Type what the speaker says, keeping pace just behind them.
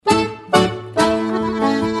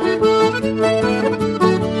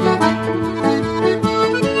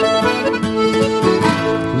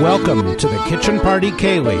Kitchen Party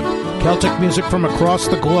Ceilidh, Celtic music from across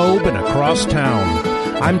the globe and across town.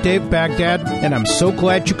 I'm Dave Baghdad, and I'm so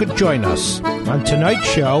glad you could join us. On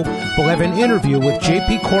tonight's show, we'll have an interview with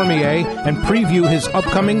J.P. Cormier and preview his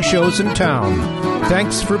upcoming shows in town.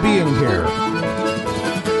 Thanks for being here.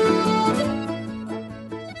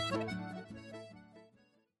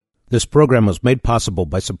 This program was made possible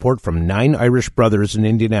by support from Nine Irish Brothers in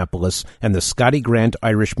Indianapolis and the Scotty Grant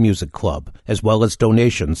Irish Music Club, as well as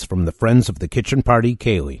donations from the Friends of the Kitchen Party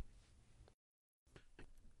Ceilidh.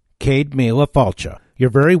 Céad Míle Fáilte. You're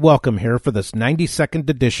very welcome here for this 92nd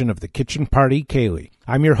edition of the Kitchen Party Ceilidh.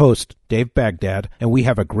 I'm your host, Dave Baghdad, and we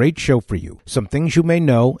have a great show for you. Some things you may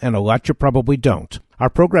know and a lot you probably don't. Our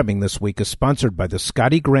programming this week is sponsored by the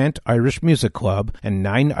Scotty Grant Irish Music Club and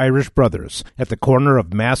Nine Irish Brothers at the corner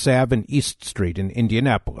of Mass Ave and East Street in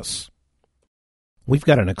Indianapolis. We've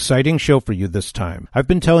got an exciting show for you this time. I've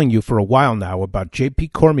been telling you for a while now about J.P.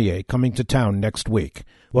 Cormier coming to town next week.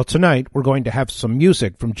 Well, tonight we're going to have some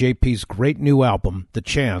music from J.P.'s great new album, The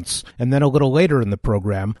Chance, and then a little later in the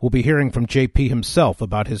program we'll be hearing from J.P. himself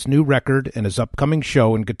about his new record and his upcoming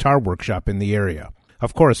show and guitar workshop in the area.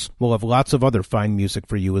 Of course, we'll have lots of other fine music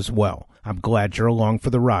for you as well. I'm glad you're along for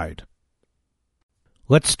the ride.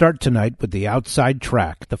 Let's start tonight with the Outside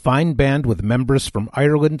Track, the fine band with members from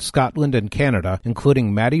Ireland, Scotland, and Canada,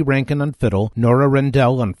 including Maddie Rankin on fiddle, Nora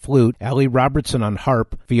Rendell on flute, Ali Robertson on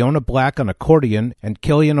harp, Fiona Black on accordion, and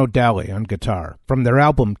Killian O'Daly on guitar. From their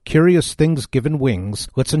album Curious Things Given Wings,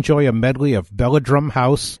 let's enjoy a medley of Belladrum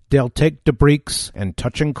House, Del Take de Breeks, and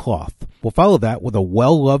Touching Cloth. We'll follow that with a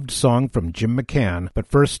well-loved song from Jim McCann, but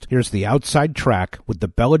first, here's the Outside Track with the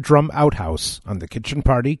Belladrum Outhouse on the Kitchen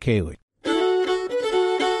Party Ceilidh.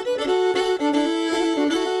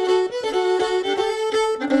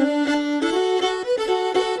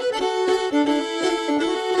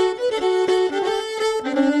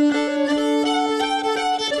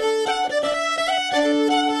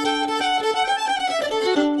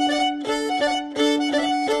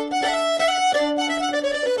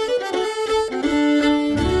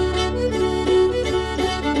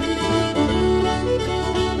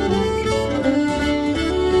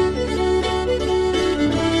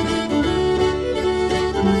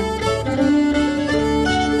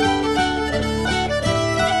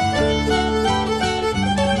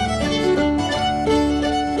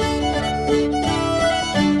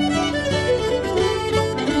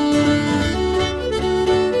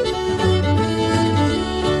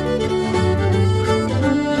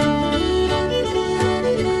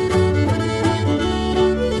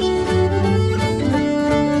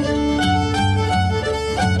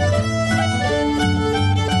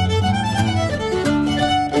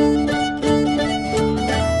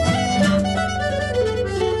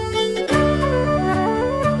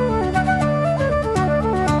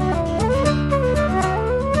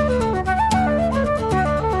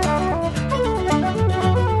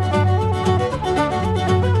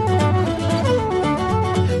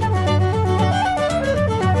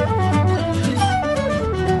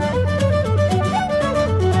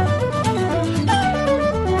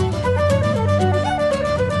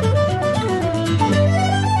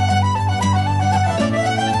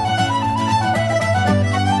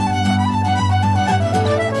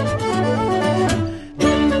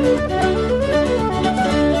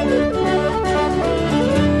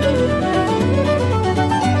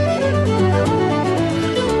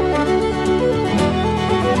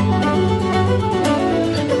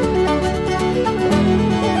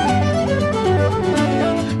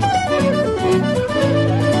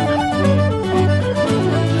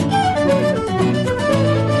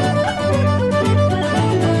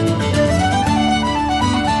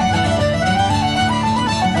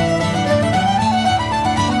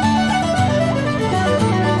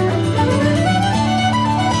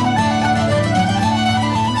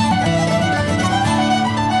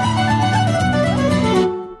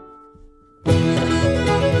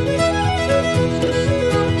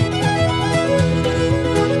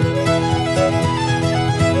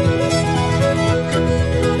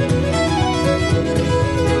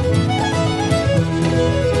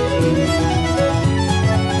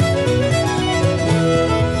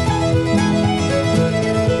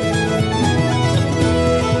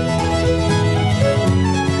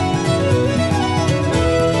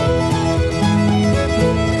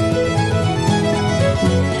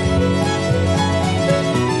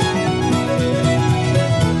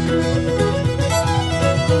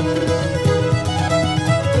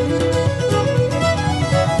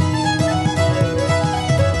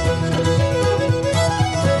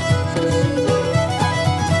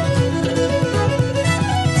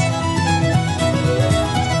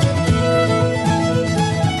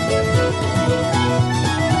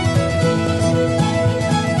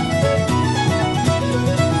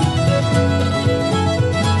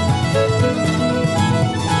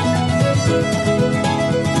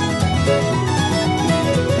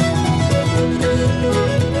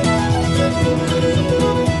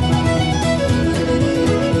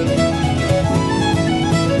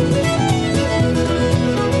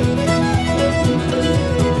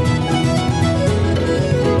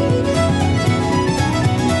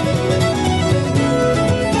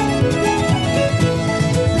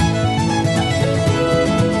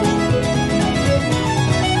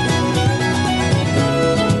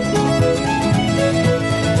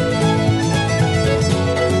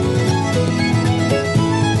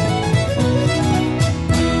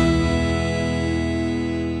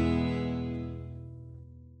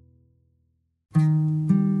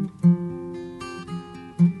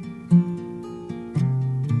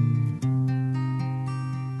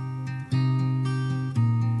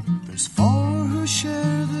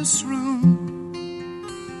 this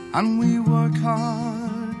room, and we work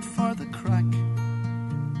hard for the crack,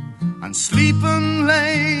 and sleeping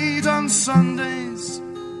late on Sundays,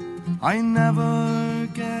 I never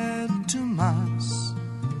get to Mass.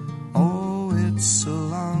 Oh, it's a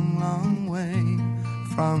long, long way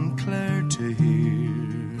from Clare to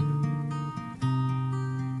here.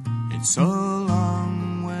 It's a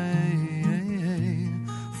long way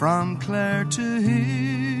from Clare to here.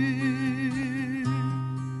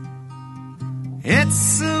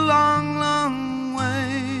 It's a long, long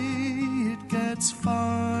way. It gets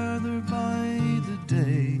farther by the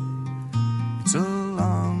day. It's a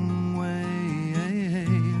long way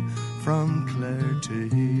from Clare to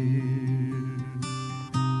here.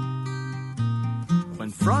 When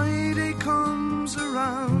Friday comes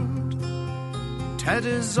around, Ted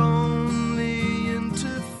is only into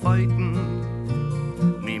fighting.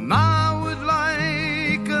 Me ma would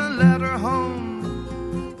like a letter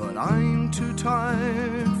home, but I'm too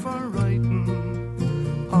tired for writing.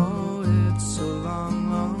 Oh, it's a long,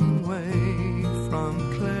 long way from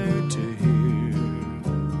Clare to here.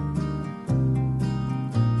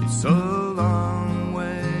 It's a long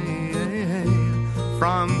way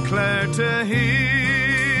from Clare to here.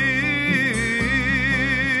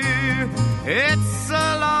 It's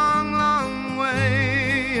a long, long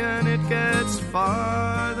way, and it gets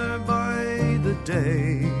farther by the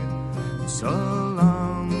day. It's a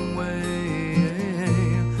long way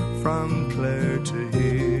from Clare to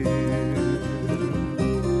here.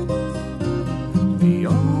 The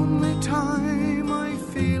only time I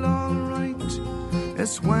feel alright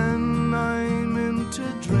is when I'm into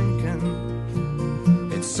drinking.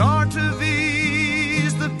 It sort of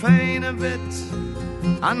eases the pain a bit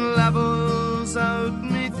and levels out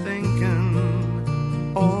me thinking.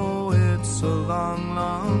 Oh, it's a long,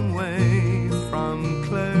 long way from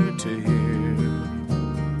Clare to here.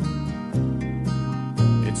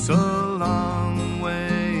 It's a long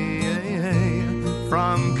way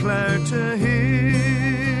from Clare to here.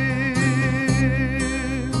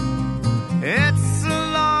 It's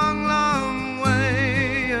a long, long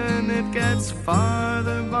way, and it gets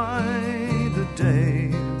farther by the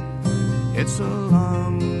day. It's a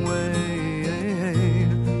long way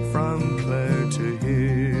from Clare to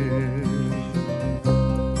here.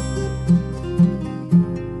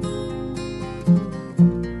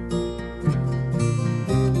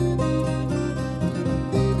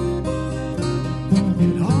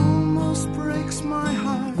 It almost breaks my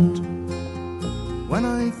heart when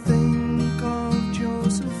I think of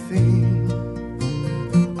Josephine.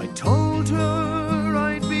 I told her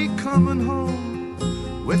I'd be coming home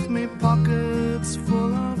with me pockets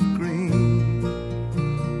full of green.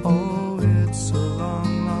 Oh, it's a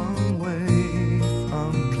long, long way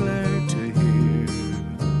from Clare to here.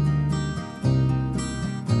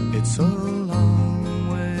 It's a long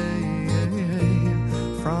way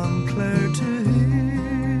from Clare to here.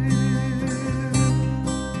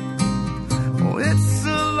 Oh, it's a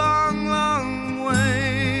long, long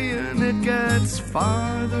way, and it gets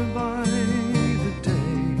farther by the day.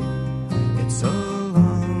 It's a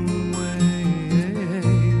long way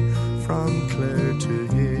from Clare to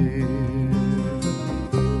here.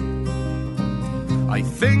 I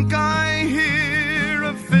think I hear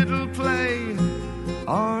a fiddle play,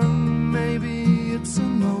 or maybe it's a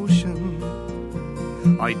notion.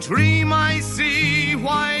 I dream I see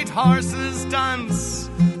white horses dance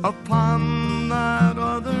upon that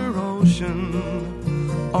other ocean.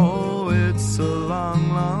 Oh, it's a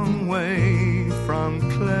long, long way from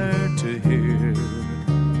Clare to here.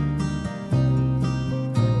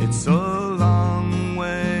 It's a long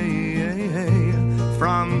way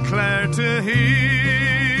from Clare to here.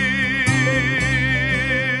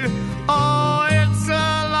 Oh, it's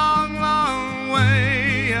a long, long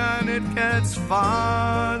way, and it gets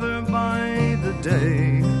farther by the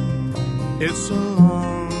day. It's a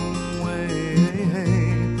long way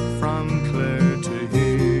from Clare to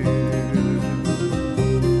here.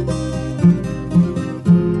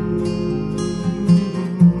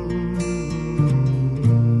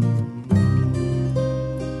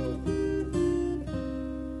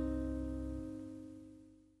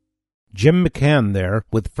 Jim McCann there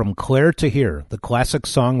with From Clare to Here, the classic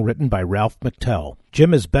song written by Ralph McTell.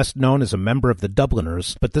 Jim is best known as a member of the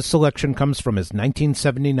Dubliners, but this selection comes from his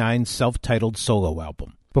 1979 self-titled solo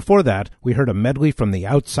album. Before that, we heard a medley from the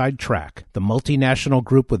Outside Track, the multinational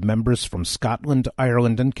group with members from Scotland,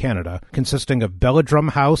 Ireland, and Canada, consisting of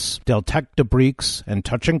Belladrum House, Deltec de Briques, and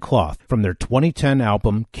Touching Cloth, from their 2010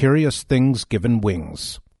 album Curious Things Given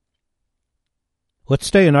Wings. Let's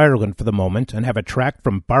stay in Ireland for the moment and have a track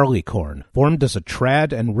from Barleycorn, formed as a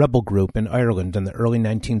trad and rebel group in Ireland in the early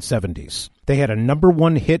 1970s. They had a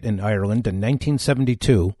 #1 hit in Ireland in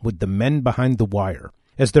 1972 with The Men Behind the Wire.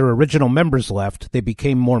 As their original members left, they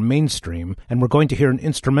became more mainstream, and we're going to hear an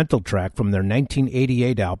instrumental track from their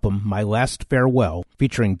 1988 album, My Last Farewell,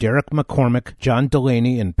 featuring Derek McCormick, John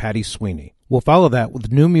Delaney, and Patty Sweeney. We'll follow that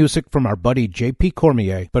with new music from our buddy J.P.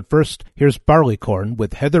 Cormier, but first, here's Barleycorn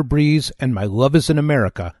with Heather Breeze and My Love is in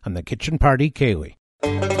America on the Kitchen Party Kaylee.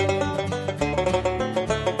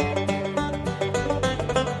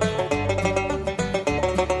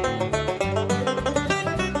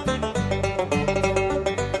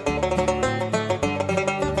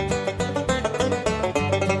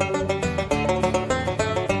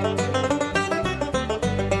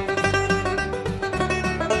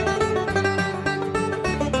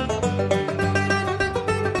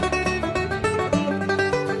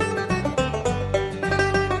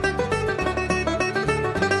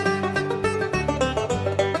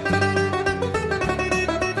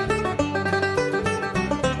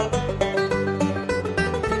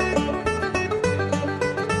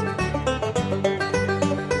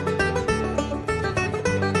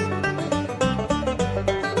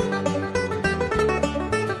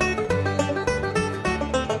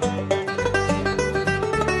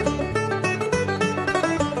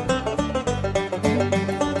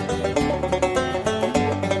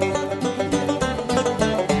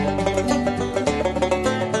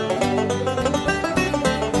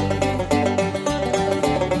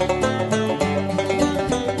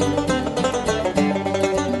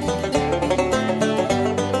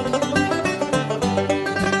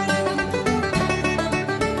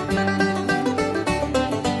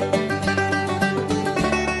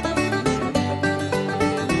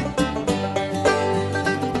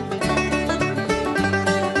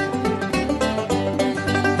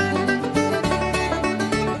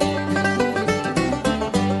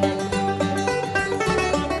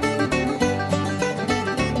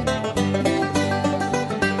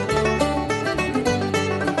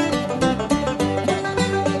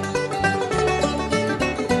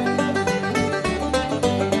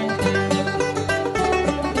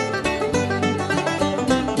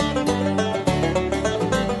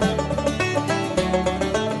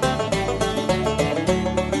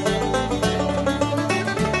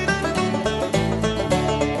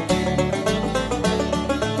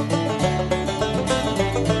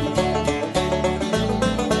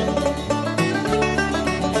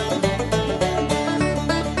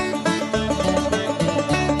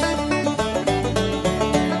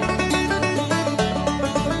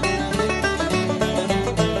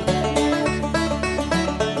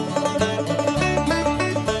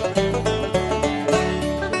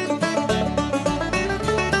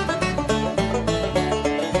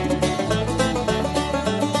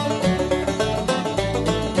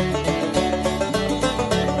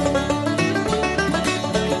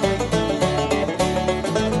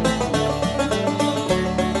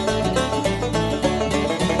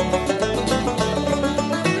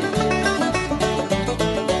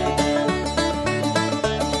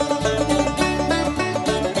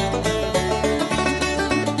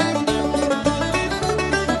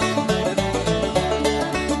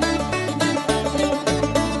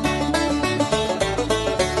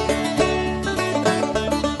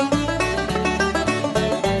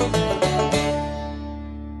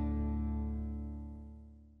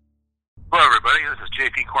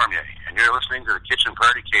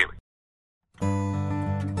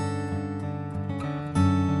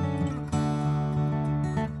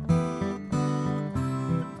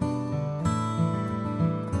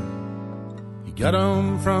 Got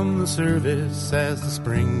home from the service as the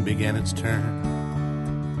spring began its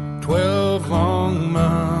turn. 12 long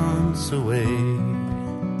months away.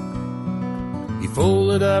 He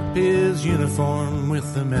folded up his uniform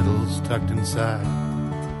with the medals tucked inside.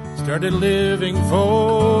 Started living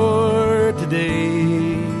for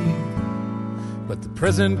today. But the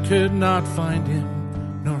present could not find him,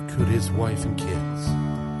 nor could his wife and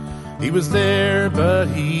kids. He was there, but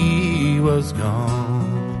he was gone.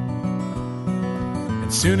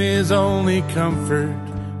 Soon his only comfort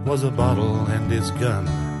was a bottle and his gun.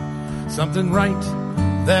 Something right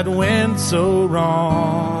that went so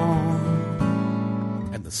wrong.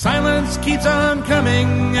 And the silence keeps on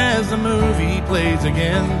coming as the movie plays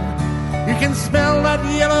again. You can smell that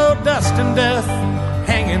yellow dust and death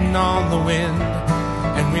hanging on the wind.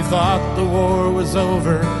 And we thought the war was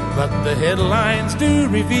over, but the headlines do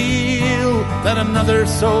reveal that another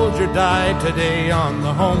soldier died today on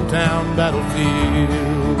the hometown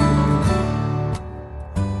battlefield.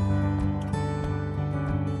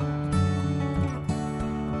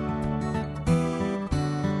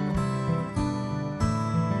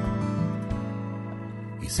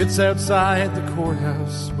 He sits outside the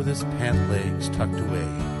courthouse with his pant legs tucked away,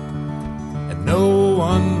 and no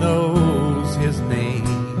one knows his name.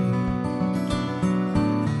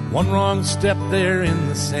 One wrong step there in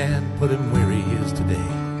the sand put him where he is today.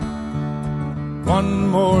 One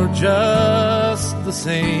more just the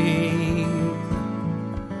same.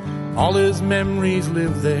 All his memories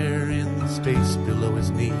live there in the space below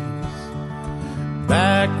his knees,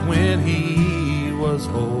 back when he was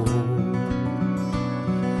whole.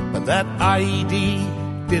 But that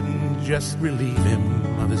IED didn't just relieve him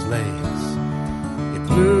of his legs, it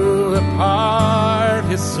blew apart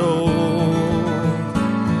his soul.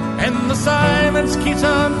 And the silence keeps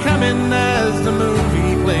on coming as the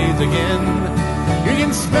movie plays again. You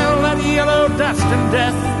can smell that yellow dust and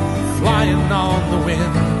death flying on the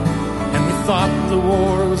wind. And we thought the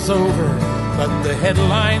war was over, but the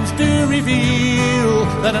headlines do reveal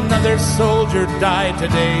that another soldier died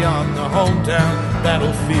today on the hometown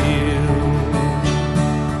battlefield.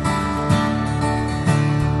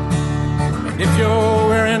 And if you're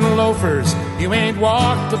wearing loafers, you ain't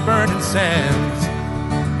walked the burning sands,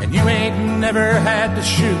 and you ain't never had to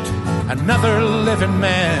shoot another living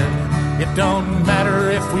man. It don't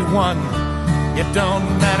matter if we won, it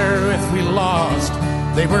don't matter if we lost.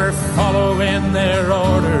 They were following their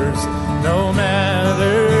orders, no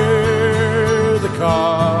matter the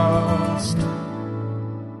cost.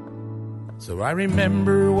 So I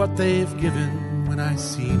remember what they've given when I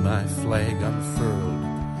see my flag unfurled,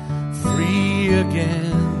 free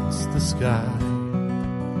against the sky.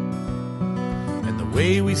 And the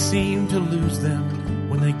way we seem to lose them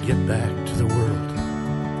when they get back to the world.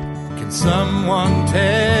 Can someone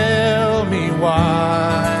tell me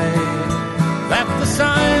why? That the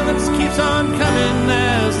silence keeps on coming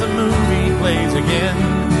as the movie plays again.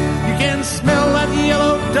 You can smell that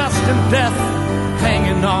yellow dust and death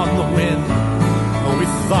hanging on the wind. Oh, we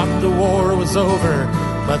thought the war was over,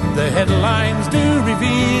 but the headlines do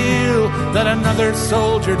reveal that another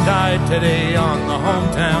soldier died today on the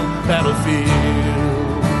hometown battlefield.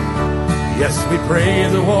 Yes, we pray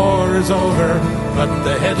the war is over, but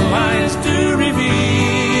the headlines do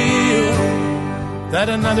reveal that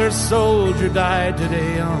another soldier died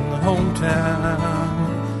today on the hometown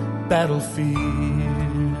battlefield.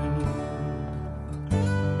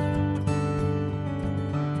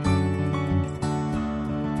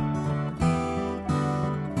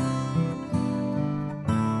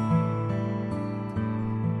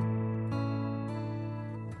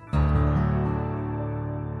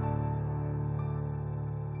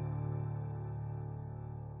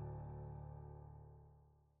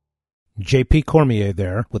 J.P. Cormier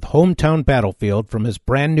there with Hometown Battlefield from his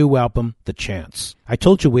brand new album, The Chance. I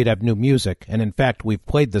told you we'd have new music, and in fact we've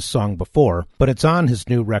played this song before, but it's on his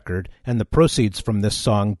new record, and the proceeds from this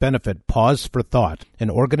song benefit Pause for Thought, an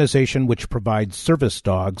organization which provides service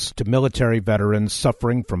dogs to military veterans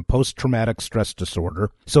suffering from post-traumatic stress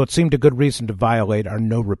disorder, so it seemed a good reason to violate our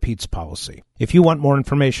no repeats policy. If you want more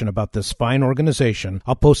information about this fine organization,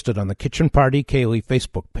 I'll post it on the Kitchen Party Kaylee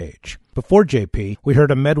Facebook page. Before JP, we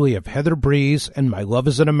heard a medley of Heather Breeze and My Love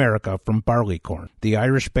is in America from Barleycorn, the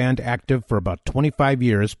Irish band active for about 25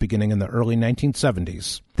 years beginning in the early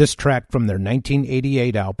 1970s. This track from their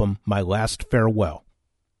 1988 album, My Last Farewell.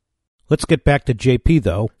 Let's get back to JP,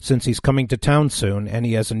 though, since he's coming to town soon and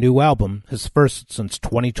he has a new album, his first since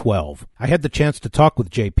 2012. I had the chance to talk with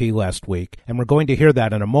JP last week, and we're going to hear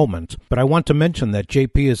that in a moment, but I want to mention that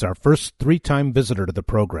JP is our first 3-time visitor to the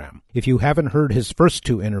program. If you haven't heard his first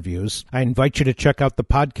 2 interviews, I invite you to check out the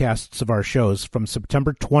podcasts of our shows from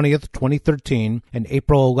September 20th, 2013 and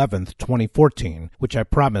April 11th, 2014, which I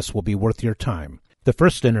promise will be worth your time. The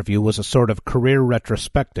first interview was a sort of career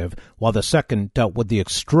retrospective, while the second dealt with the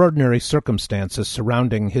extraordinary circumstances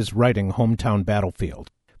surrounding his writing Hometown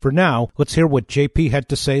Battlefield. For now, let's hear what JP had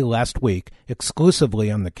to say last week,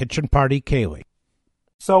 exclusively on the Kitchen Party Kaylee.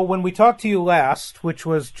 So when we talked to you last, which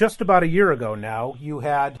was just about a year ago now, you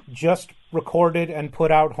had just recorded and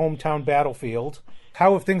put out Hometown Battlefield.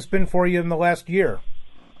 How have things been for you in the last year?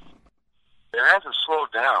 It hasn't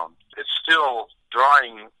slowed down. It's still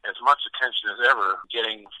drawing as much attention as ever,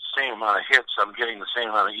 getting the same amount of hits. I'm getting the same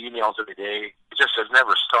amount of emails every day. It just has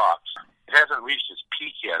never stopped. It hasn't reached its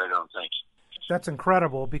peak yet, I don't think. That's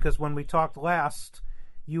incredible, because when we talked last,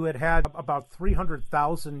 you had about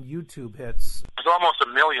 300,000 YouTube hits. It's almost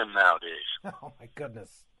 1 million nowadays. Oh, my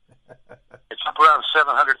goodness. It's up around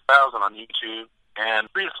 700,000 on YouTube and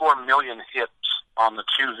 3 to 4 million hits on the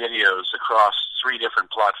 2 videos across 3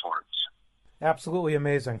 different platforms. Absolutely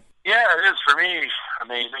amazing. Yeah, it is for me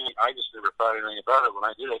amazing. I just never thought anything about it when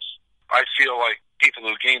I did it. I feel like people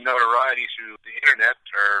who gain notoriety through the internet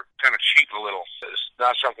are kind of cheap a little.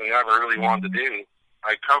 not something I ever really wanted to do.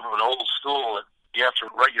 I come from an old school that you have to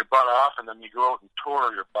write your butt off and then you go out and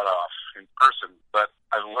tour your butt off in person. But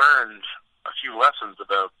I've learned a few lessons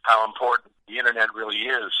about how important the internet really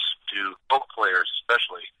is to folk players,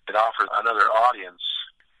 especially. It offers another audience.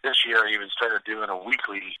 This year I even started doing a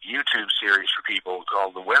weekly YouTube series for people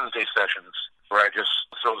called the Wednesday Sessions, where I just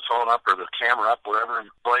throw the phone up or the camera up, wherever, and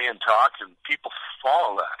play and talk, and people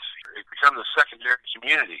follow that. It becomes a secondary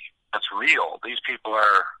community that's real. These people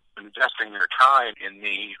are investing their time in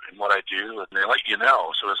me and what I do, and they let you know.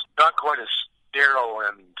 So it's not quite as sterile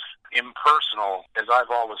and impersonal as I've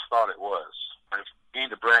always thought it was. I've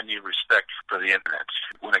gained a brand new respect for the internet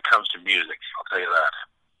when it comes to music, I'll tell you that.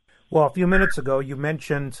 Well, a few minutes ago, you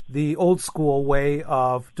mentioned the old school way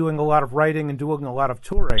of doing a lot of writing and doing a lot of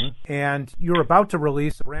touring, and you're about to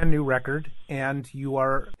release a brand new record, and you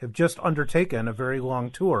have just undertaken a very long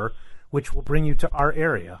tour, which will bring you to our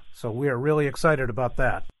area. So we are really excited about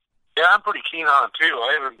that. Yeah, I'm pretty keen on it, too.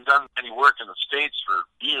 I haven't done any work in the States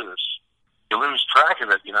for years. You lose track of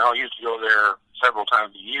it, I used to go there several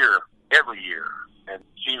times a year, every year, and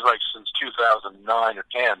it seems like since 2009 or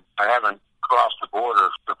 10, I haven't crossed the border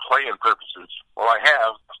for playing purposes. Well, I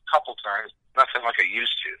have a couple times, nothing like I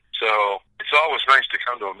used to. So it's always nice to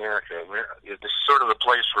come to America. It's sort of the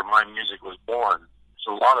place where my music was born.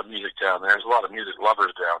 There's a lot of music down there. There's a lot of music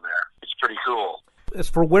lovers down there. It's pretty cool. As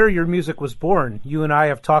for where your music was born, you and I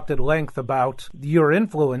have talked at length about your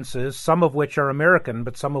influences, some of which are American,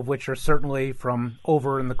 but some of which are certainly from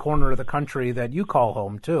over in the corner of the country that you call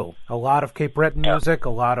home, too. A lot of Cape Breton music, a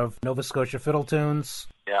lot of Nova Scotia fiddle tunes.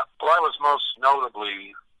 Yeah. Well, I was most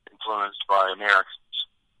notably influenced by Americans.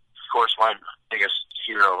 Of course, my biggest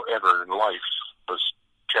hero ever in life was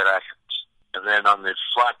Chet Atkins. And then on the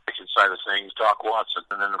flat-picking side of things, Doc Watson.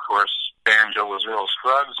 And then, of course, banjo was Earl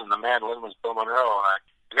Scruggs, and the mandolin was Bill Monroe. And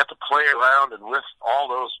I got to play around and with all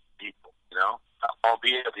those people,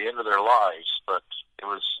 albeit at the end of their lives, but it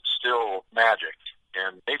was still magic.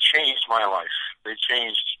 And they changed my life. They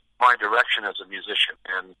changed my direction as a musician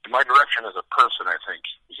and my direction as a person, I think,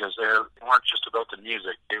 because they weren't just about the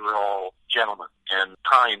music. They were all gentlemen and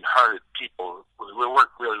kind-hearted people who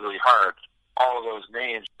worked really, really hard. All of those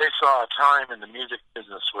names, they saw a time in the music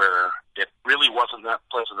business where it really wasn't that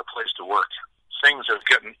pleasant a place to work. Things have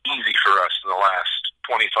gotten easy for us in the last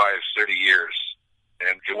 25, 30 years,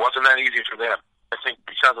 and it wasn't that easy for them. I think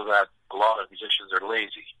because of that, a lot of musicians are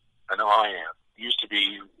lazy. I know I am. It used to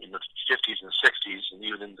be in the 50s and 60s and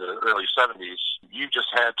even in the early 70s, you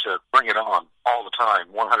just had to bring it on all the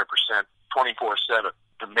time, 100%, 24/7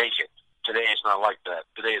 to make it. Today it's not like that.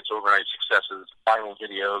 Today it's overnight successes, viral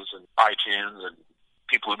videos, and iTunes, and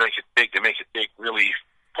people who make it big, they make it big really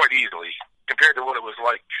quite easily compared to what it was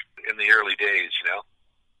like in the early days,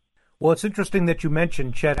 Well, it's interesting that you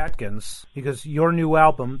mentioned Chet Atkins, because your new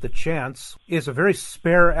album, The Chance, is a very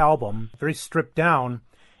spare album, very stripped down,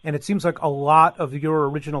 and it seems like a lot of your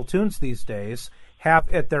original tunes these days have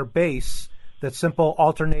at their base that simple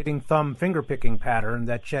alternating thumb finger-picking pattern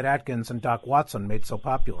that Chet Atkins and Doc Watson made so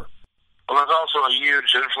popular. Well, there's also a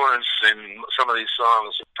huge influence in some of these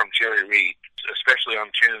songs from Jerry Reed, especially on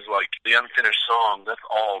tunes like The Unfinished Song. That's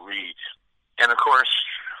all Reed. And, of course,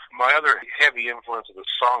 my other heavy influence as a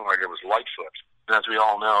songwriter was Lightfoot. And as we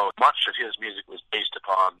all know, much of his music was based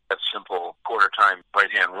upon that simple quarter-time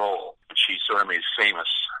right-hand roll, which he sort of made famous.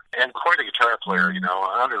 And quite a guitar player, an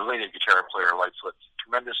underrated guitar player, Lightfoot.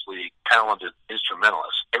 Tremendously talented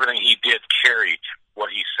instrumentalist. Everything he did carried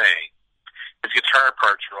what he sang. His guitar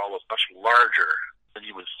parts are always much larger than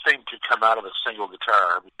you would think could come out of a single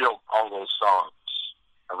guitar. We built all those songs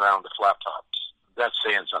around the flat tops. That's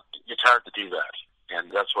saying something. It's hard to do that,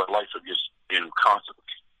 and that's what Lightfoot used to do constantly.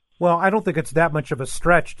 Well, I don't think it's that much of a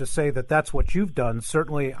stretch to say that that's what you've done,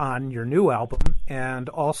 certainly on your new album and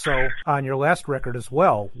also on your last record as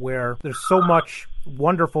well, where there's so much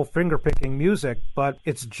wonderful finger-picking music, but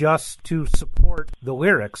it's just to support the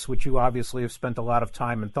lyrics, which you obviously have spent a lot of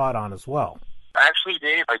time and thought on as well. Actually,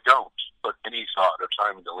 Dave, I don't put any thought or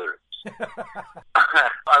time into lyrics.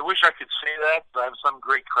 I wish I could say that, but I'm some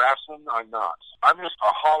great craftsman. I'm not. I'm just a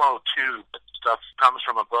hollow tube that stuff comes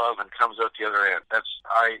from above and comes out the other end.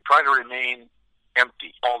 I try to remain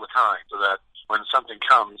empty all the time so that when something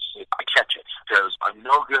comes, I catch it. Because I'm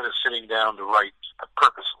no good at sitting down to write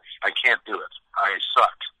purposely. I can't do it. I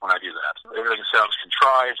suck when I do that. Everything sounds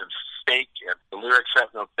contrived and fake, and the lyrics have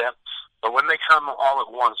no depth. But when they come all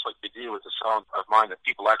at once, like they do with the song of mine that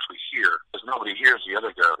people actually hear, because nobody hears the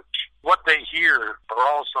other garbage, what they hear are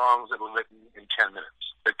all songs that were written in 10 minutes,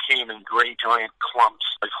 that came in great giant clumps,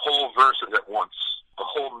 like whole verses at once, a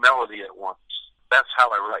whole melody at once. That's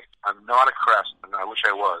how I write. I'm not a craftsman. I wish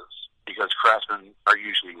I was. because craftsmen are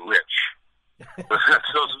usually rich.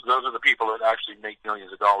 those are the people that actually make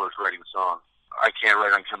millions of dollars writing songs. I can't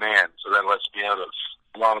write on command, so that lets me out of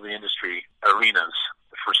a lot of the industry arenas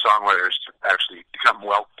for songwriters to actually become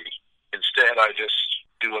wealthy. Instead, I just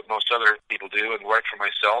do what most other people do and write for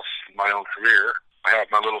myself in my own career. I have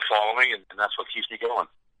my little following, and that's what keeps me going.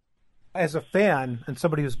 As a fan, and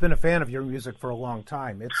somebody who's been a fan of your music for a long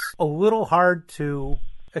time, it's a little hard to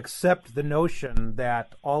accept the notion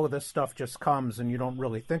that all of this stuff just comes and you don't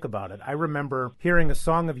really think about it. I remember hearing a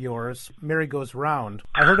song of yours, Mary Goes Round.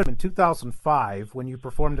 I heard it in 2005 when you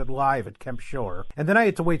performed it live at Kemp Shore, and then I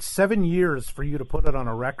had to wait 7 years for you to put it on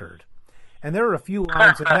a record. And there are a few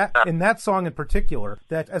lines in that song in particular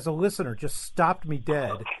that, as a listener, just stopped me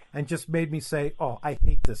dead and just made me say, oh, I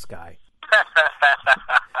hate this guy.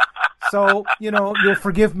 So, you'll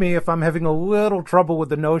forgive me if I'm having a little trouble with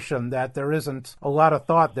the notion that there isn't a lot of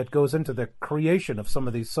thought that goes into the creation of some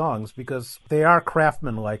of these songs, because they are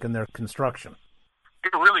craftsman-like in their construction.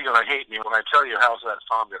 You're really going to hate me when I tell you how that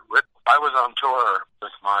song got written. I was on tour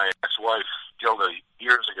with my ex-wife, Hilda,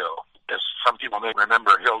 years ago. As some people may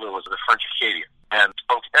remember, Hilda was a French Acadian and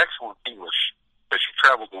spoke excellent English, but she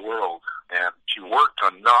traveled the world, and she worked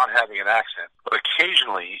on not having an accent. But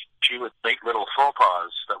occasionally, she would make little faux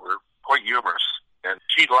pas that were quite humorous, and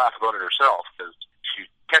she'd laugh about it herself because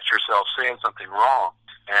she'd catch herself saying something wrong.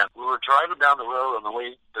 And we were driving down the road on the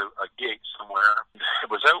way to a gig somewhere.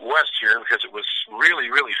 It was out west here because it was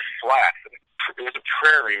really, really flat. It was a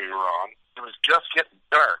prairie we were on. It was just getting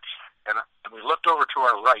dark, and we looked over to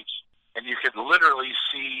our right, and you could literally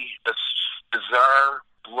see this bizarre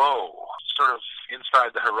glow sort of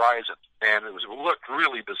inside the horizon. And it looked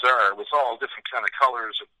really bizarre with all different kind of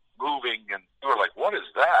colors and moving, and we were like, what is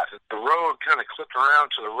that? And the road kind of clipped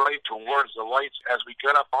around to the right towards the lights. As we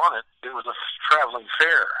got up on it, it was a traveling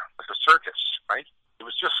fair, like a circus, right? It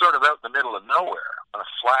was just sort of out in the middle of nowhere on a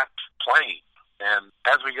flat plain. And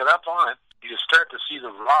as we got up on it, you just start to see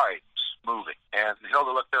the rides moving. And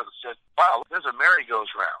Hilda looked out and said, wow, there's a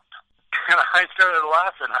merry-goes-round. And I started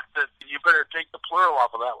laughing. I said, you better take the plural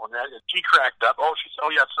off of that one. And she cracked up. She said,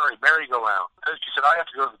 oh, yeah, sorry, merry-go-round. And she said, I have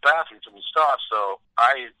to go to the bathroom, so we stopped. So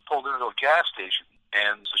I pulled into a gas station.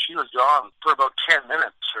 And so she was gone for about 10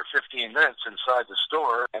 minutes or 15 minutes inside the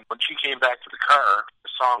store. And when she came back to the car,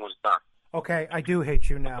 the song was done. Okay, I do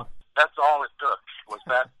hate you now. That's all it took, was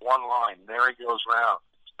that one line, merry-goes-round.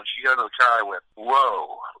 When she got into the car, I went,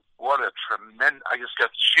 whoa. What a tremendous... I just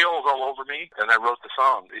got chills all over me, and I wrote the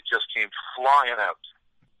song. It just came flying out.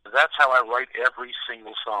 That's how I write every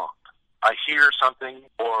single song. I hear something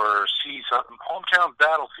or see something. Hometown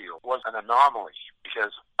Battlefield was an anomaly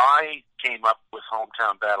because I came up with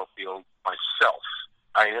Hometown Battlefield myself.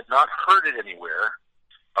 I had not heard it anywhere.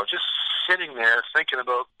 I was just sitting there thinking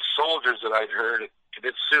about soldiers that I'd heard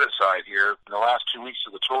commit suicide here in the last 2 weeks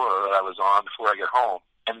of the tour that I was on before I got home.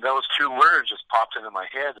 And those two words just popped into my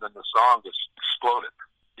head, and then the song just exploded.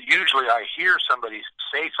 Usually I hear somebody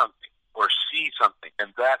say something or see something,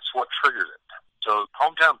 and that's what triggers it. So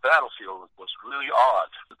Hometown Battlefield was really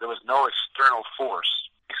odd. There was no external force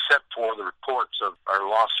except for the reports of our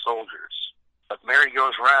lost soldiers. But Mary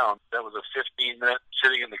Goes Round, that was a 15-minute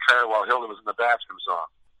sitting in the car while Hilda was in the bathroom song.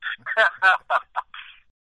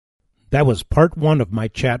 That was part one of my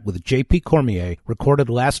chat with J.P. Cormier, recorded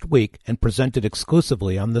last week and presented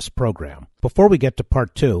exclusively on this program. Before we get to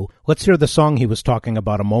part two, let's hear the song he was talking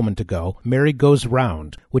about a moment ago, Mary Goes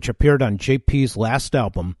Round, which appeared on J.P.'s last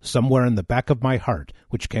album, Somewhere in the Back of My Heart,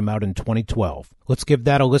 which came out in 2012. Let's give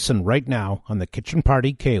that a listen right now on the Kitchen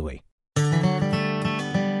Party Kaylee.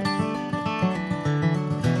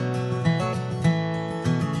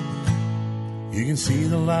 You can see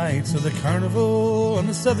the lights of the carnival on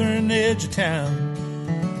the southern edge of town.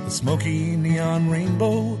 The smoky neon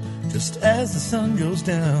rainbow just as the sun goes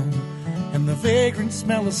down. And the vagrant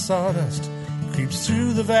smell of sawdust creeps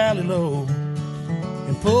through the valley low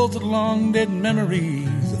and pulls at long dead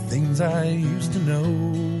memories of things I used to know.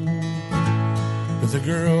 There's a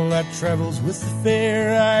girl that travels with the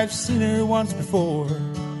fair, I've seen her once before.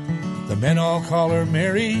 The men all call her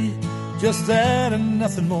Mary, just that and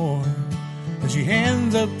nothing more. And she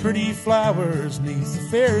hands out pretty flowers neath the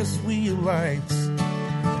Ferris wheel lights.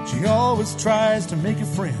 She always tries to make a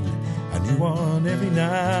friend, a new one every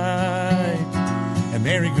night. And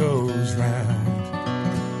Mary goes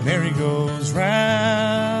round, Mary goes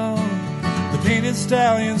round. The painted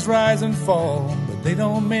stallions rise and fall, but they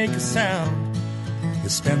don't make a sound. They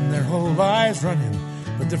spend their whole lives running,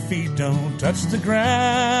 but their feet don't touch the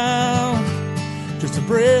ground. Just a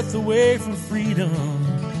breath away from freedom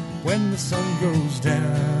when the sun goes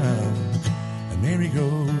down and Mary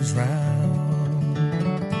goes round.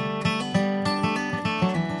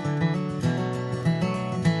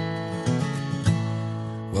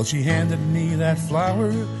 Well, she handed me that flower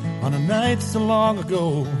on a night so long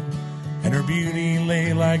ago, and her beauty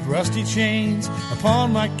lay like rusty chains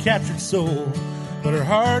upon my captured soul. But her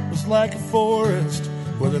heart was like a forest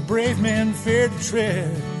where the brave men feared to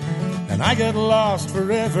tread, and I got lost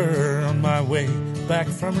forever on my way back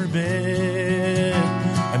from her bed.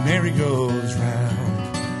 And Mary goes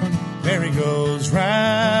round, Mary goes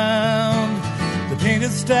round. The painted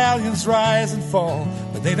stallions rise and fall,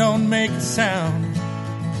 but they don't make a sound.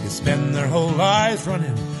 They spend their whole lives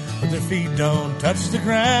running, but their feet don't touch the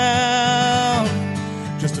ground.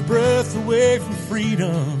 Just a breath away from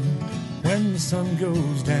freedom when the sun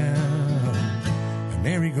goes down and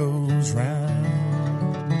Mary goes round.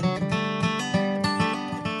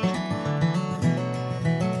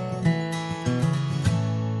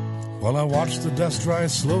 While I watch the dust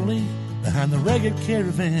rise slowly behind the ragged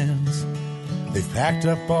caravans, they've packed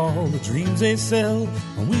up all the dreams they sell,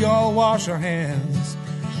 and we all wash our hands.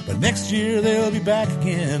 But next year they'll be back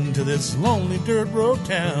again to this lonely dirt road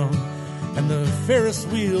town, and the Ferris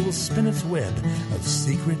wheel will spin its web of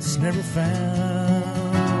secrets never found.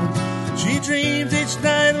 She dreams each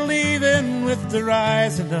night of leaving with the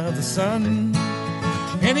rising of the sun.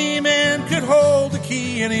 Any man could hold the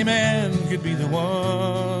key, any man could be the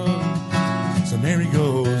one. So Mary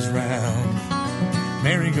goes round,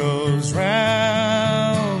 Mary goes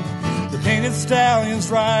round. The painted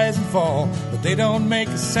stallions rise and fall, but they don't make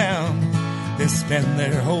a sound. They spend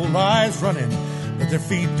their whole lives running, but their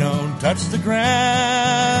feet don't touch the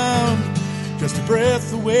ground. Just a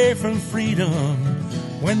breath away from freedom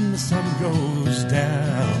when the sun goes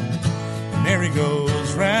down and Mary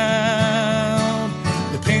goes round.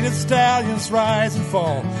 The painted stallions rise and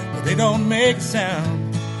fall, but they don't make a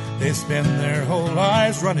sound. They spend their whole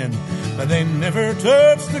lives running, but they never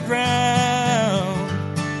touch the ground.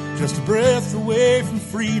 Just a breath away from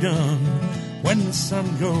freedom when the sun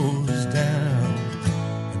goes down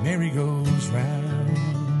and Mary goes round.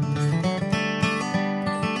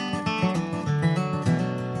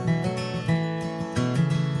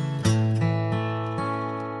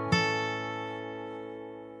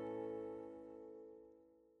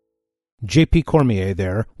 J.P. Cormier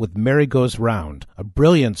there with Mary Goes Round, a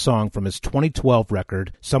brilliant song from his 2012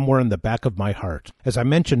 record, Somewhere in the Back of My Heart. As I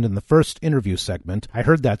mentioned in the first interview segment, I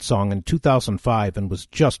heard that song in 2005 and was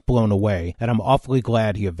just blown away, and I'm awfully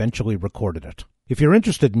glad he eventually recorded it. If you're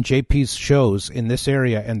interested in JP's shows in this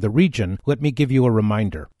area and the region, let me give you a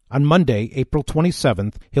reminder. On Monday, April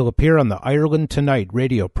 27th, he'll appear on the Ireland Tonight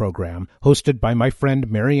radio program hosted by my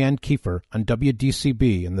friend Marianne Kiefer on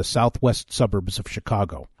WDCB in the southwest suburbs of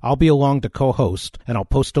Chicago. I'll be along to co-host, and I'll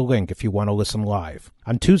post a link if you want to listen live.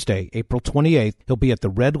 On Tuesday, April 28th, he'll be at the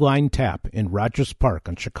Red Line Tap in Rogers Park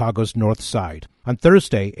on Chicago's north side. On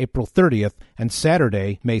Thursday, April 30th, and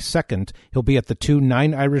Saturday, May 2nd, he'll be at the two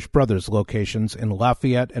Nine Irish Brothers locations in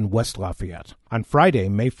Lafayette and West Lafayette. On Friday,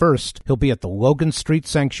 May 1st, he'll be at the Logan Street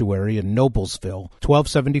Sanctuary in Noblesville,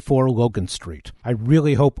 1274 Logan Street. I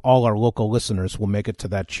really hope all our local listeners will make it to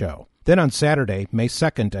that show. Then on Saturday, May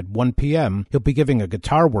 2nd at 1 p.m., he'll be giving a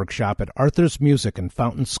guitar workshop at Arthur's Music in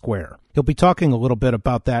Fountain Square. He'll be talking a little bit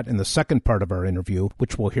about that in the second part of our interview,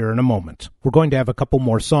 which we'll hear in a moment. We're going to have a couple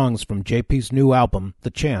more songs from JP's new album, The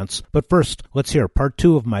Chance, but first, let's hear part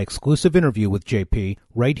 2 of my exclusive interview with JP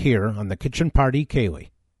right here on the Kitchen Party Kaylee.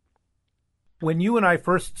 When you and I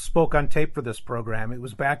first spoke on tape for this program, it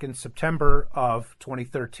was back in September of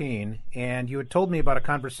 2013, and you had told me about a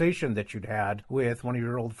conversation that you'd had with one of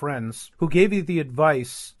your old friends who gave you the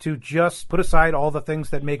advice to just put aside all the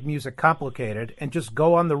things that make music complicated and just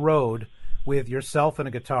go on the road with yourself and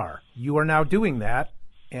a guitar. You are now doing that,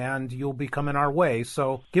 and you'll be coming our way.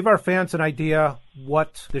 So give our fans an idea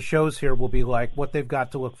what the shows here will be like, what they've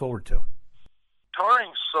got to look forward to.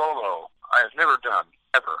 Touring solo, I have never done,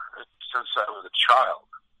 ever, since I was a child.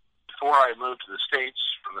 Before I moved to the States,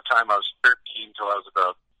 from the time I was 13 till I was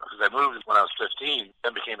about, because I moved when I was 15,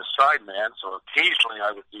 then became a sideman, so occasionally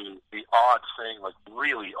I would do the odd thing, like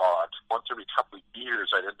really odd. Once every couple of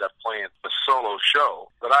years I'd end up playing a solo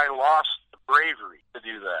show. But I lost the bravery to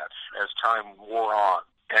do that as time wore on.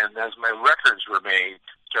 And as my records were made,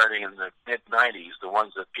 starting in the mid-90s, the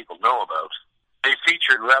ones that people know about, they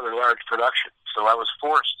featured rather large productions. So I was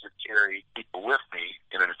forced to carry people with me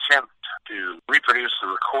in an attempt to reproduce the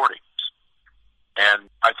recordings. And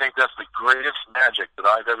I think that's the greatest magic that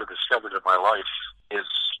I've ever discovered in my life is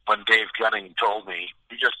when Dave Gunning told me,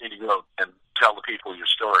 you just need to go and tell the people your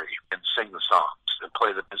story and sing the songs and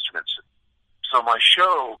play the instruments. So my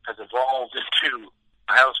show has evolved into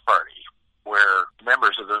a house party where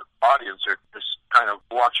members of the audience are just kind of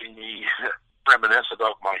watching me reminisce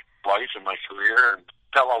about my life and my career and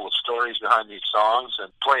tell all the stories behind these songs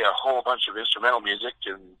and play a whole bunch of instrumental music,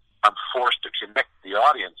 and I'm forced to connect the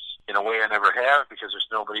audience in a way I never have because there's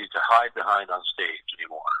nobody to hide behind on stage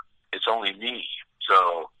anymore. It's only me.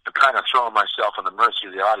 So I'm kind of throwing myself on the mercy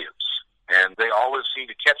of the audience, and they always seem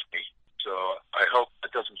to catch me. So I hope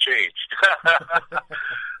it doesn't change.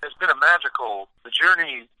 It's been the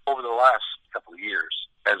journey over the last couple of years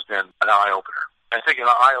has been an eye-opener. I think an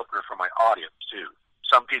eye-opener for my audience, too.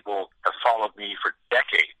 Some people have followed me for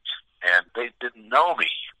decades, and they didn't know me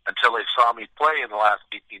until they saw me play in the last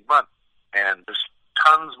 18 months. And there's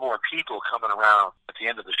tons more people coming around at the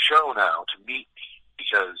end of the show now to meet me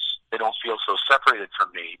because they don't feel so separated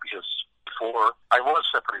from me, because before I was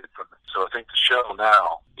separated from them. So I think the show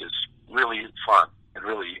now is really fun and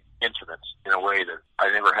really intimate in a way that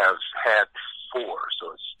I never have had before.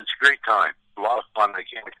 So it's a great time. A lot of fun. I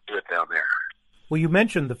can't wait to do it down there. Well, you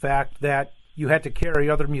mentioned the fact that you had to carry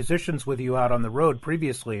other musicians with you out on the road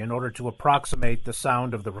previously in order to approximate the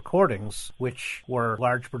sound of the recordings, which were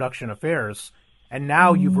large production affairs. And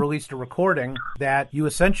now you've released a recording that you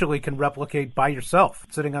essentially can replicate by yourself,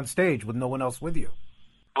 sitting on stage with no one else with you.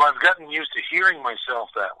 Well, I've gotten used to hearing myself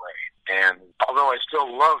that way. And although I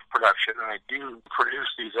still love production and I do produce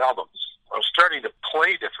these albums, I'm starting to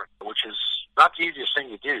play different, which is not the easiest thing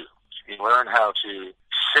to do. You learn how to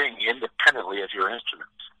sing independently of your instrument.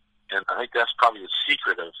 And I think that's probably the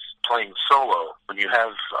secret of playing solo when you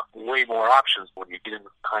have way more options when you get in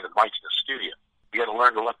behind a mic in the studio. You got to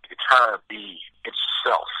learn to let the guitar be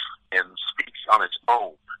itself and speak on its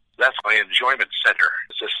own. That's my enjoyment center.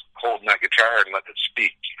 It's just holding that guitar and letting it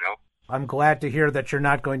speak, you know? I'm glad to hear that you're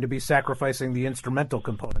not going to be sacrificing the instrumental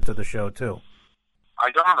component of the show, too.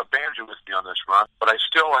 I don't have a banjo with me on this run, but I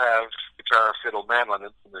still have guitar, fiddle, mandolin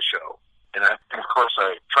in the show. And of course,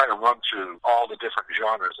 I try to run through all the different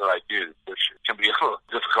genres that I do, which can be a little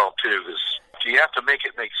difficult, too, because you have to make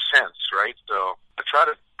it make sense, right? So I try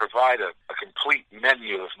to provide a complete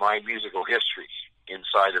menu of my musical history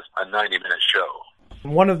inside of a 90-minute show.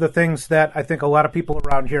 One of the things that I think a lot of people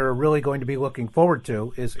around here are really going to be looking forward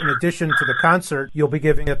to is, in addition to the concert you'll be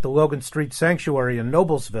giving at the Logan Street Sanctuary in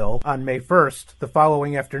Noblesville on May 1st, the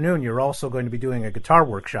following afternoon you're also going to be doing a guitar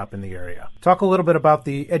workshop in the area. Talk a little bit about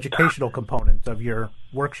the educational component of your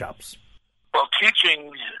workshops. Well,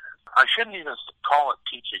 teaching, I shouldn't even call it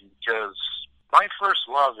teaching, because my first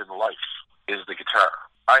love in life is the guitar.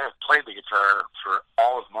 I have played the guitar for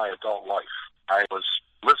all of my adult life. I was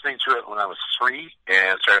listening to it when I was 3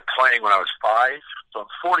 and started playing when I was 5. So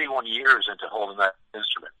I'm 41 years into holding that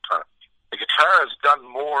instrument in front of me. The guitar has done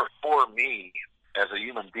more for me as a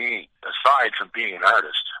human being, aside from being an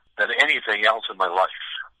artist, than anything else in my life.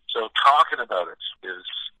 So talking about it is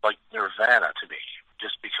like nirvana to me. It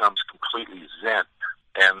just becomes completely zen.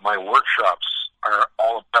 And my workshops are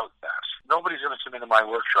all about that. Nobody's going to come into my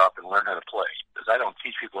workshop and learn how to play, because I don't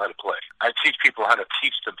teach people how to play. I teach people how to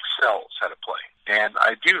teach themselves how to play. And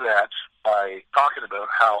I do that by talking about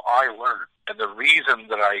how I learned and the reason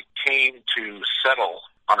that I came to settle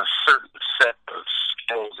on a certain set of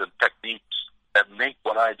skills and techniques that make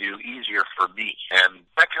what I do easier for me. And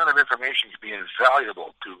that kind of information can be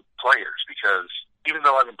invaluable to players, because even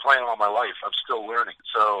though I've been playing all my life, I'm still learning.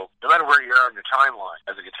 So no matter where you are in your timeline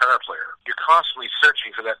as a guitar player, you're constantly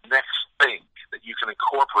searching for that next thing that you can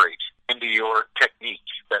incorporate into your technique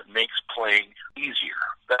that makes playing easier.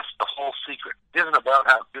 That's the whole secret. It isn't about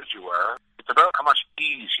how good you are. It's about how much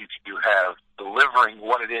ease you have delivering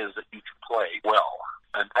what it is that you can play well.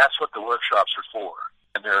 And that's what the workshops are for.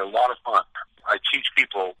 And they're a lot of fun. I teach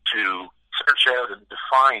people to search out and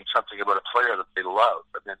define something about a player that they love,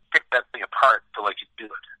 and then pick that thing apart until they can do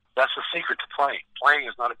it. That's the secret to playing. Playing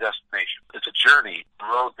is not a destination. It's a journey. The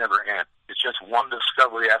road never ends. It's just one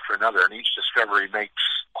discovery after another, and each discovery makes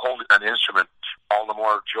holding an instrument all the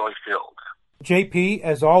more joy-filled. JP,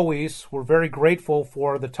 as always, we're very grateful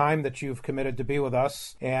for the time that you've committed to be with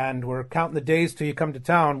us, and we're counting the days till you come to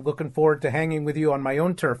town. Looking forward to hanging with you on my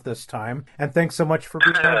own turf this time, and thanks so much for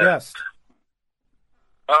being our guest.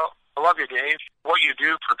 Well, I love you, Dave. What you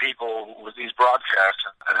do for people with these broadcasts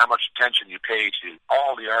and how much attention you pay to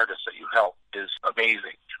all the artists that you help is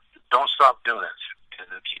amazing. Don't stop doing it, and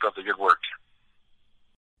keep up the good work.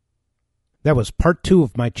 That was part 2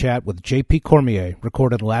 of my chat with J.P. Cormier,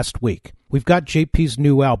 recorded last week. We've got JP's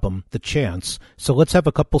new album, The Chance, so let's have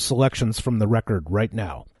a couple selections from the record right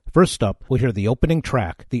now. First up, we'll hear the opening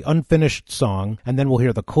track, the unfinished song, and then we'll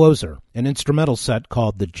hear the closer, an instrumental set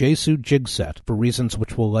called the Jesu Jig Set, for reasons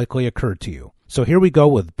which will likely occur to you. So here we go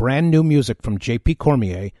with brand new music from J.P.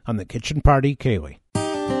 Cormier on the Kitchen Party Kaylee.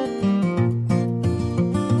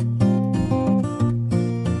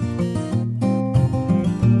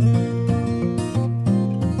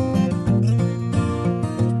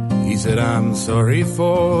 said, I'm sorry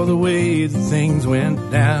for the way that things went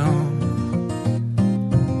down.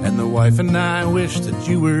 And the wife and I wish that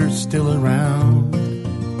you were still around.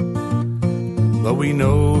 But we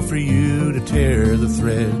know for you to tear the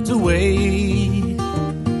threads away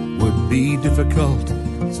would be difficult,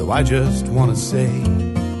 so I just want to say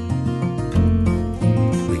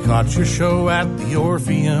we caught your show at the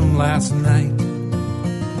Orpheum last night,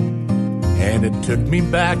 and it took me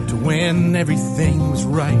back to when everything was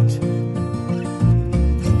right.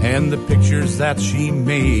 And the pictures that she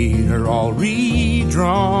made are all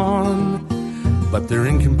redrawn, but they're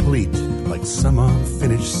incomplete like some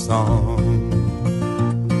unfinished song.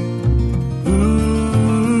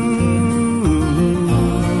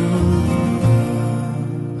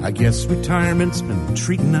 I guess retirement's been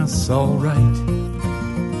treating us all right,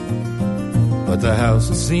 but the house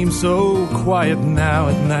seems so quiet now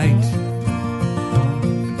at night.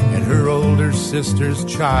 And her older sister's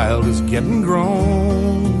child is getting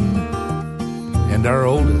grown, and our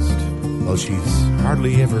oldest, well, she's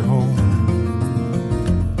hardly ever home.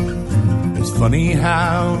 It's funny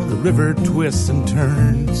how the river twists and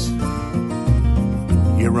turns.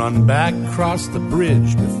 You run back across the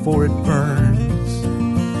bridge before it burns.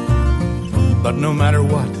 But no matter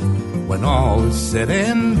what, when all is said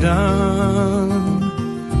and done,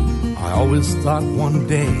 I always thought one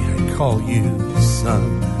day I'd call you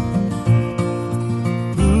son.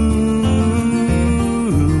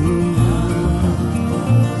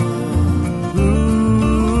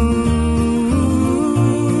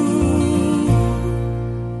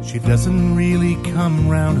 She doesn't really come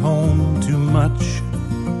round home too much,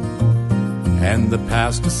 and the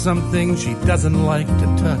past is something she doesn't like to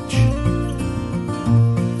touch.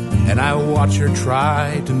 And I watch her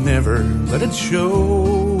try to never let it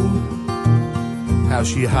show, how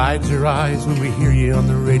she hides her eyes when we hear you on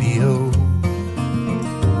the radio.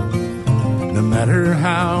 No matter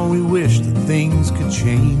how we wish that things could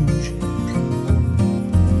change,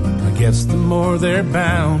 I guess the more they're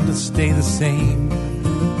bound to stay the same.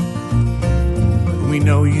 We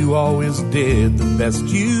know you always did the best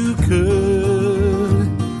you could,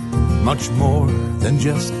 much more than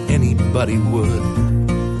just anybody would.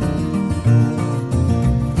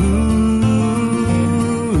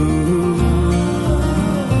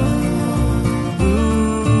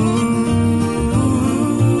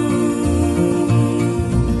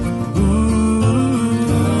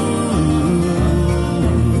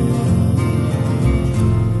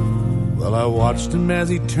 I watched him as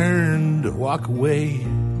he turned to walk away.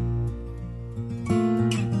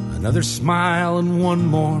 Another smile and one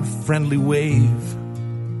more friendly wave.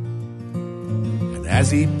 And as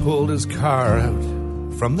he pulled his car out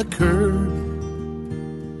from the curb,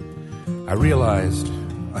 I realized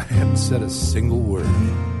I hadn't said a single word.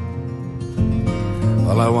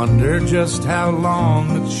 Well, I wonder just how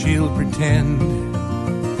long that she'll pretend.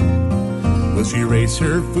 Will she race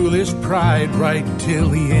her foolish pride right till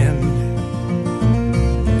the end?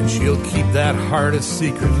 She'll keep that heart a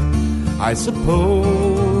secret, I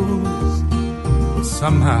suppose. But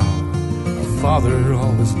somehow, her father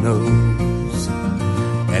always knows.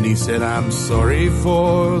 And he said, I'm sorry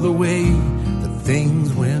for the way that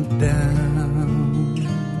things went down.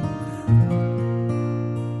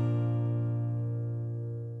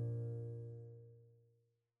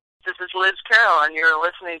 This is Liz Carroll, and you're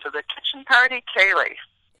listening to the Kitchen Party Kaylee.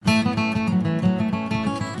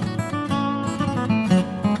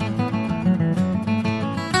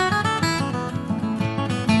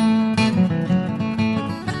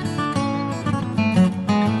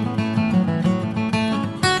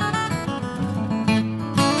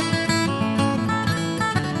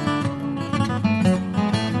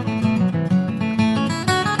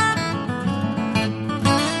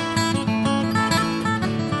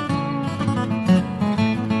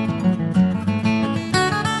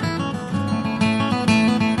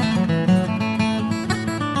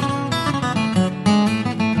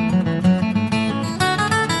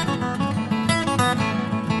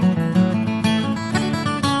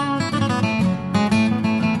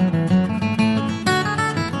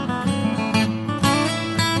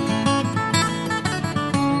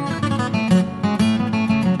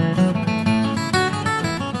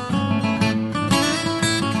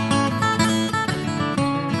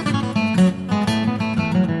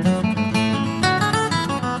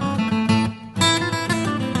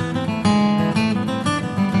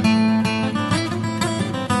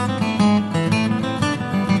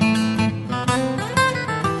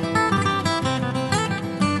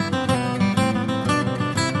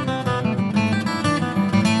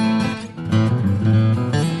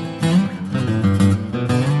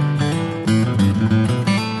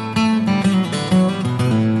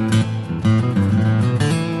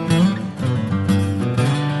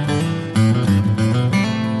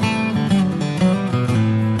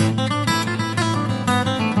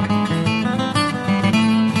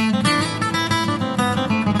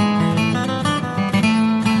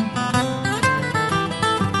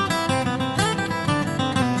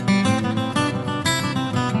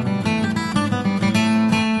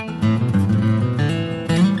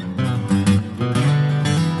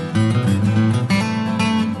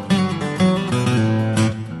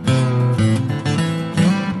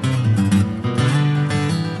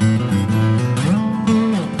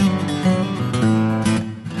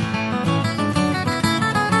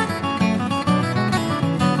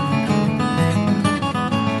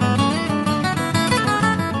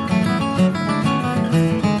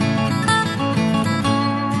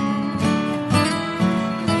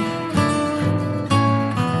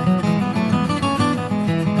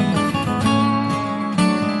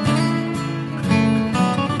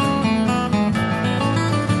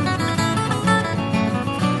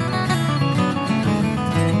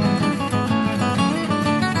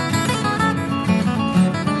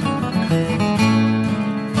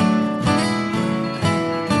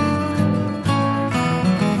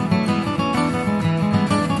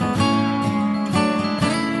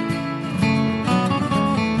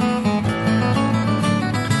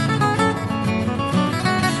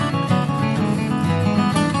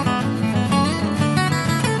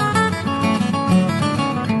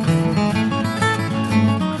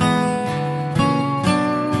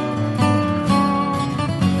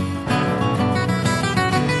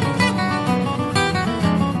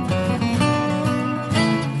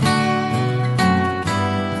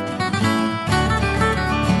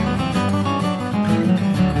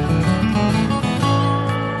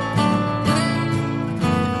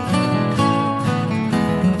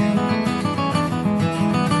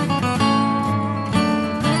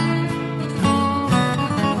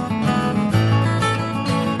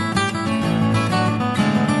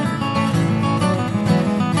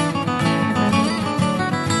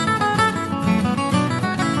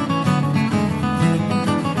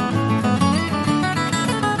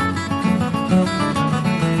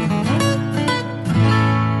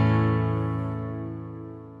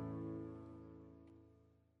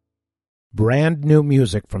 brand new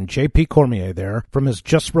music from J.P. Cormier there from his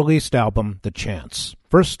just-released album, The Chance.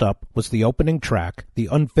 First up was the opening track, the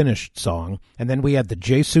unfinished song, and then we had the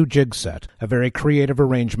Jesu Jig Set, a very creative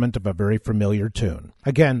arrangement of a very familiar tune.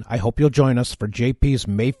 Again, I hope you'll join us for JP's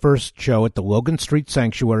May 1st show at the Logan Street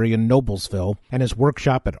Sanctuary in Noblesville and his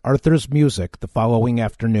workshop at Arthur's Music the following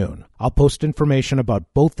afternoon. I'll post information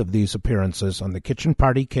about both of these appearances on the Kitchen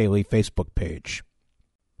Party Kaylee Facebook page.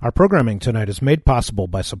 Our programming tonight is made possible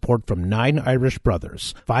by support from Nine Irish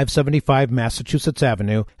Brothers, 575 Massachusetts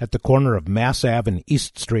Avenue at the corner of Mass Ave and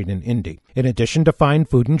East Street in Indy. In addition to fine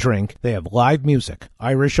food and drink, they have live music,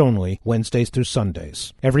 Irish only, Wednesdays through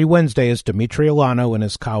Sundays. Every Wednesday is Dimitri Alano and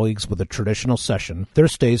his colleagues with a traditional session.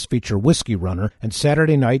 Thursdays feature Whiskey Runner, and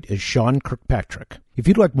Saturday night is Sean Kirkpatrick. If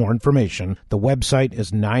you'd like more information, the website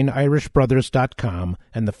is nineirishbrothers.com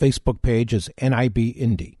and the Facebook page is NIB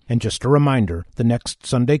Indy. And just a reminder, the next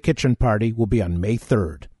Sunday Kitchen Party will be on May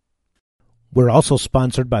 3rd. We're also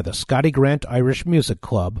sponsored by the Scotty Grant Irish Music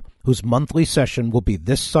Club, whose monthly session will be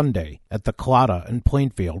this Sunday at the Claddagh in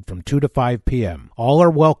Plainfield from 2 to 5 p.m. All are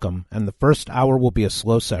welcome, and the first hour will be a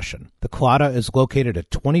slow session. The Claddagh is located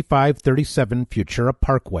at 2537 Futura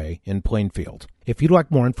Parkway in Plainfield. If you'd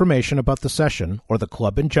like more information about the session or the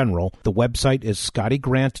club in general, the website is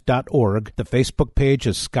scottygrant.org, the Facebook page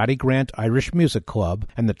is Scotty Grant Irish Music Club,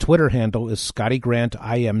 and the Twitter handle is Scotty Grant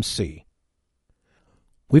IMC.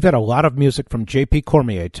 We've had a lot of music from J.P.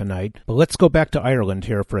 Cormier tonight, but let's go back to Ireland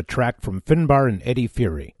here for a track from Finbar and Eddie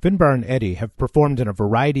Fury. Finbar and Eddie have performed in a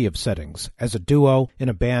variety of settings, as a duo, in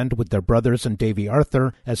a band with their brothers and Davy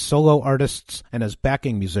Arthur, as solo artists, and as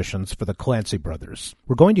backing musicians for the Clancy Brothers.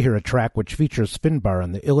 We're going to hear a track which features Finbar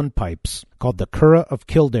and the Uilleann Pipes, called The Curragh of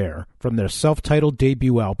Kildare, from their self-titled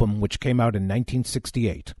debut album which came out in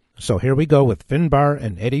 1968. So here we go with Finbar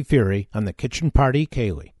and Eddie Fury on the Kitchen Party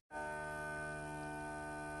Kaylee.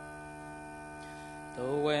 The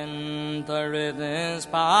winter it is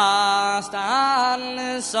past and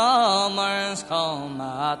the summer's come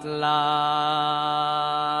at last,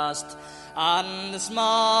 and the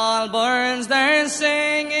small birds they're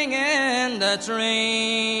singing in the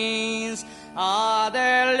trees.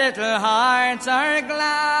 Their little hearts are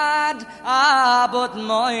glad, but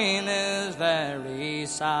mine is very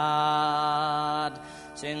sad.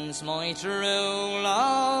 Since my true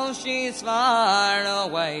love, she's far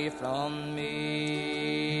away from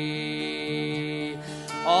me.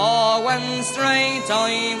 Oh, when straight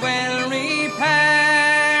I will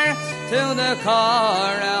repair to the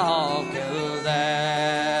Curragh of Kildare,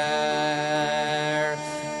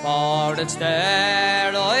 for it's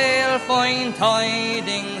there I'll find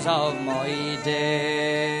tidings of my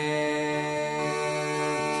dear.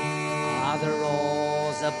 The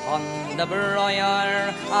rose upon the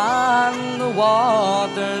briar and the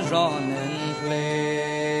waters running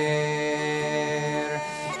clear,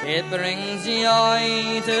 it brings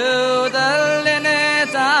joy to the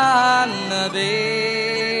linnet and the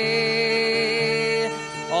bee.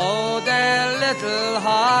 Oh, their little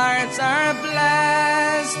hearts are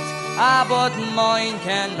blessed, but mine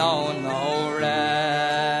can know no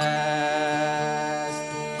rest.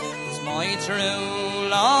 It's my true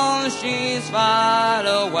love, she's far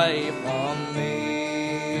away from me.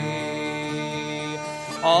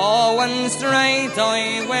 Oh, and straight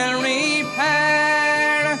I will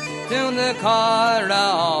repair to the Curragh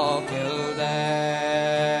of Kildare,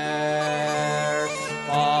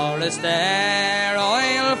 for it's there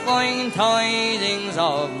I'll find tidings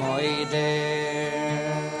of my dear.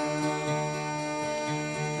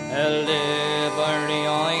 A livery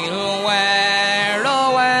I'll wear,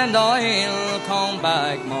 oh, and I'll comb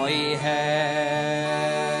back my hair,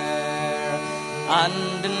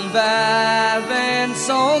 and in velvet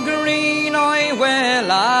so green I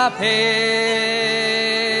will appear.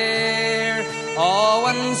 Oh,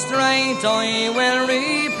 and straight I will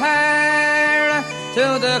repair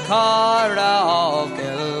to the Curragh of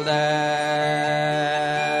Kildare,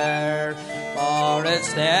 for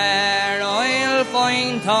it's there I'll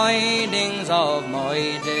find tidings of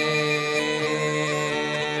my dear.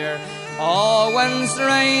 Oh, and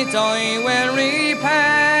straight I will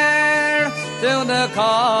repair to the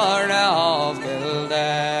Curragh of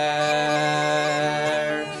Kildare,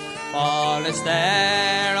 for it's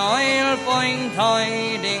there I'll find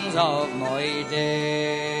tidings of my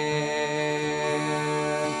dear.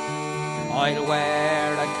 I'll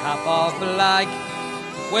wear a cap of black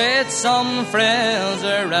with some frills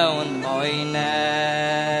around my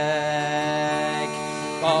neck,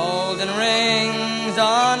 golden rings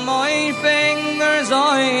on my fingers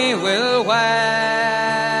I will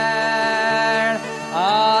wear.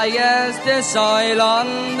 Ah, yes, this I'll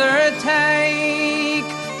undertake,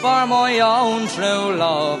 for my own true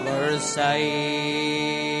lover's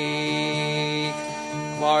sake.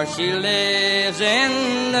 For she lives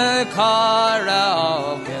in the Cara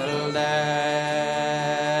of Kildare.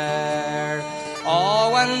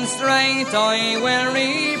 Oh, and straight I will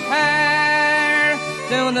repair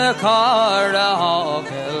to the Cara of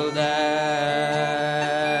Kildare.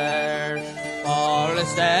 For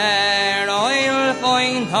it's there I'll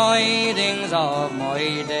find tidings of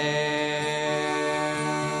my dear.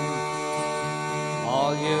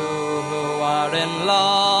 All you who are in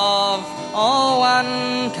love, oh,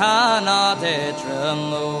 one cannot it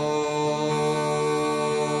remove.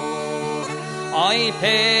 I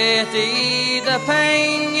pity the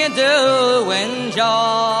pain you do endure,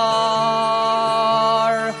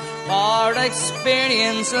 for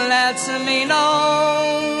experience lets me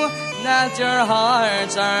know that your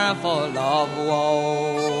hearts are full of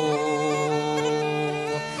woe.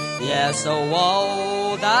 Yes, a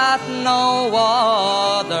woe that no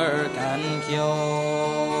other can cure.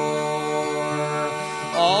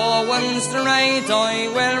 Oh, and straight I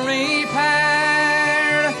will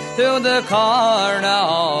repair to the Cara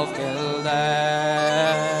of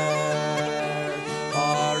Kildare.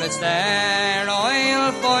 For it's there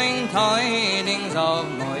I'll find tidings of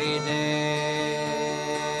my dear.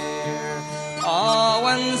 Oh,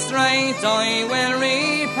 and straight I will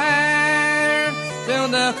repair to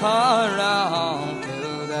the Cara of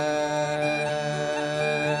Kildare.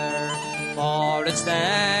 For it's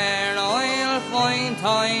there I'll find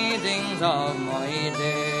tidings of my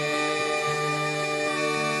dear.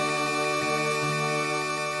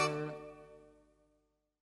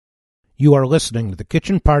 You are listening to the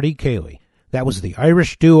Kitchen Party Ceilidh. That was the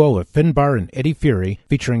Irish duo of Finbar and Eddie Fury,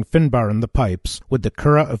 featuring Finbar and the Pipes, with the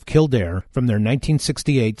Curragh of Kildare from their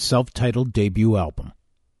 1968 self-titled debut album.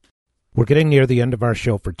 We're getting near the end of our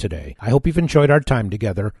show for today. I hope you've enjoyed our time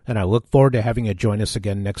together, and I look forward to having you join us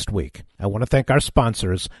again next week. I want to thank our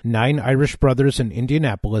sponsors, 9 Irish Brothers in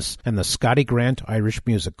Indianapolis and the Scotty Grant Irish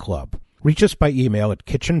Music Club. Reach us by email at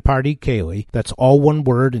kitchenpartyceilidh, that's all one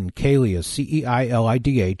word, and Ceilidh is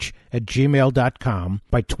CEILIDH, @gmail.com,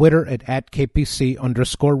 by Twitter at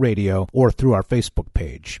 @KPC_radio, or through our Facebook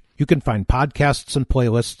page. You can find podcasts and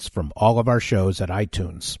playlists from all of our shows at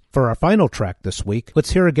iTunes. For our final track this week,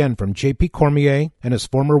 let's hear again from J.P. Cormier and his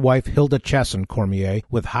former wife Hilda Chasson Cormier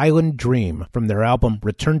with Highland Dream from their album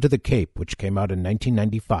Return to the Cape, which came out in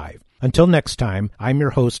 1995. Until next time, I'm your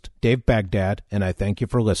host, Dave Baghdad, and I thank you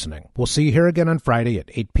for listening. We'll see you here again on Friday at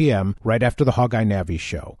 8 p.m., right after the Hog Eye Navy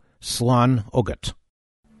show. Slán Ugat.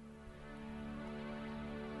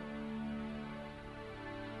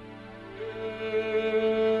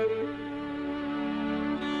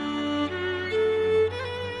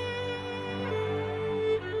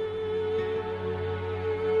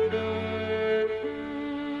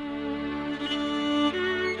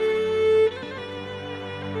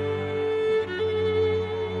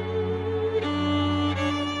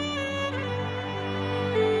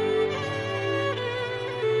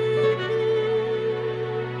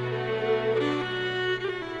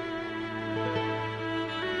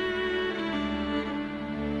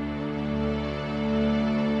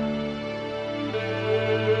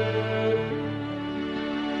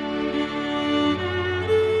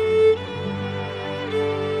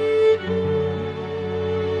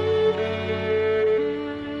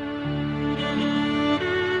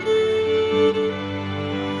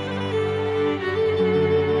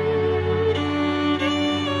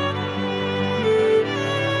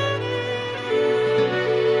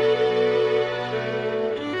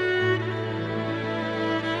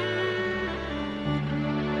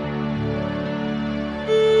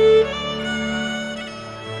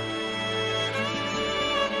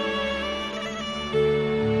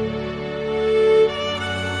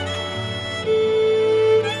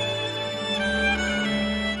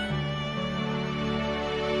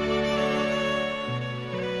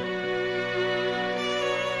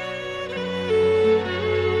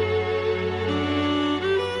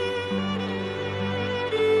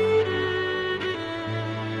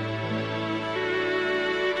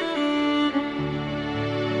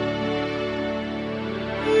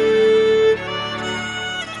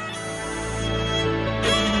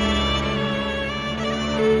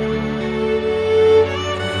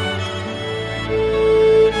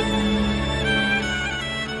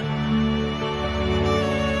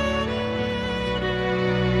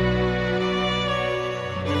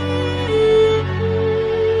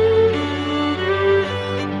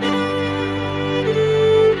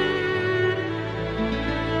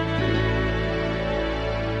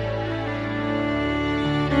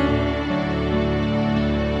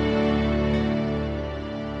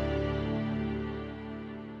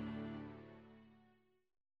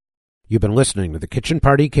 You've been listening to the Kitchen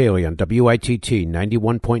Party Kaylee on WITT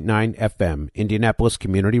 91.9 FM, Indianapolis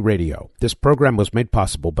Community Radio. This program was made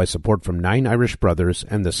possible by support from Nine Irish Brothers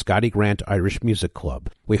and the Scotty Grant Irish Music Club.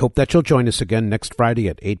 We hope that you'll join us again next Friday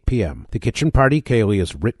at 8 p.m. The Kitchen Party Kaylee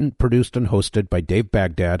is written, produced, and hosted by Dave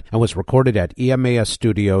Baghdad and was recorded at EMAS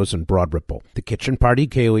Studios in Broad Ripple. The Kitchen Party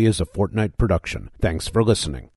Kaylee is a fortnight production. Thanks for listening.